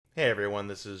Hey everyone,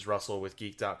 this is Russell with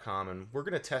Geek.com, and we're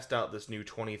going to test out this new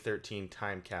 2013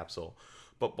 time capsule.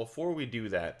 But before we do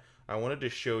that, I wanted to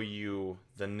show you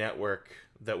the network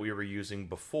that we were using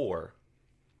before,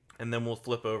 and then we'll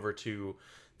flip over to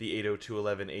the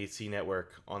 802.11ac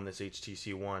network on this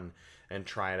HTC One and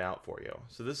try it out for you.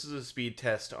 So this is a speed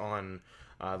test on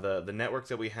the network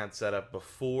that we had set up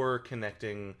before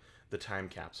connecting the time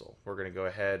capsule. We're going to go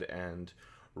ahead and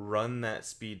run that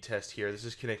speed test here. This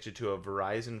is connected to a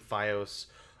Verizon Fios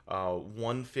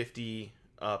 150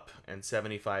 up and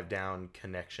 75 down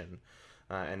connection.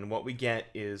 And what we get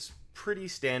is pretty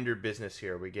standard business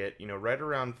here. We get, right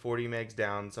around 40 megs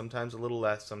down, sometimes a little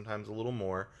less, sometimes a little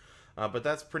more. But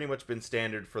that's pretty much been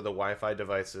standard for the Wi-Fi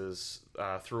devices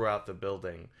throughout the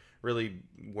building. Really,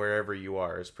 wherever you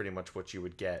are is pretty much what you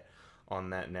would get on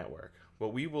that network.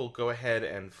 But we will go ahead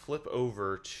and flip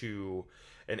over to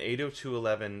an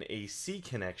 802.11ac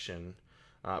connection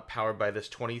powered by this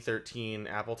 2013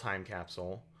 Apple Time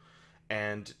Capsule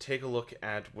and take a look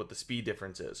at what the speed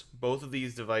difference is. Both of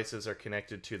these devices are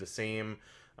connected to the same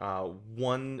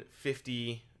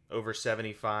 150 over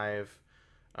 75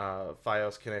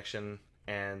 Fios connection,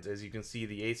 and as you can see,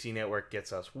 the AC network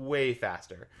gets us way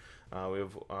faster. We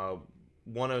have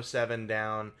 107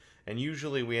 down, and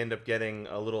usually we end up getting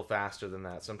a little faster than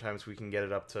that. Sometimes we can get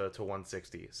it up to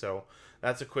 160. So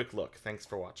that's a quick look. Thanks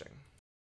for watching.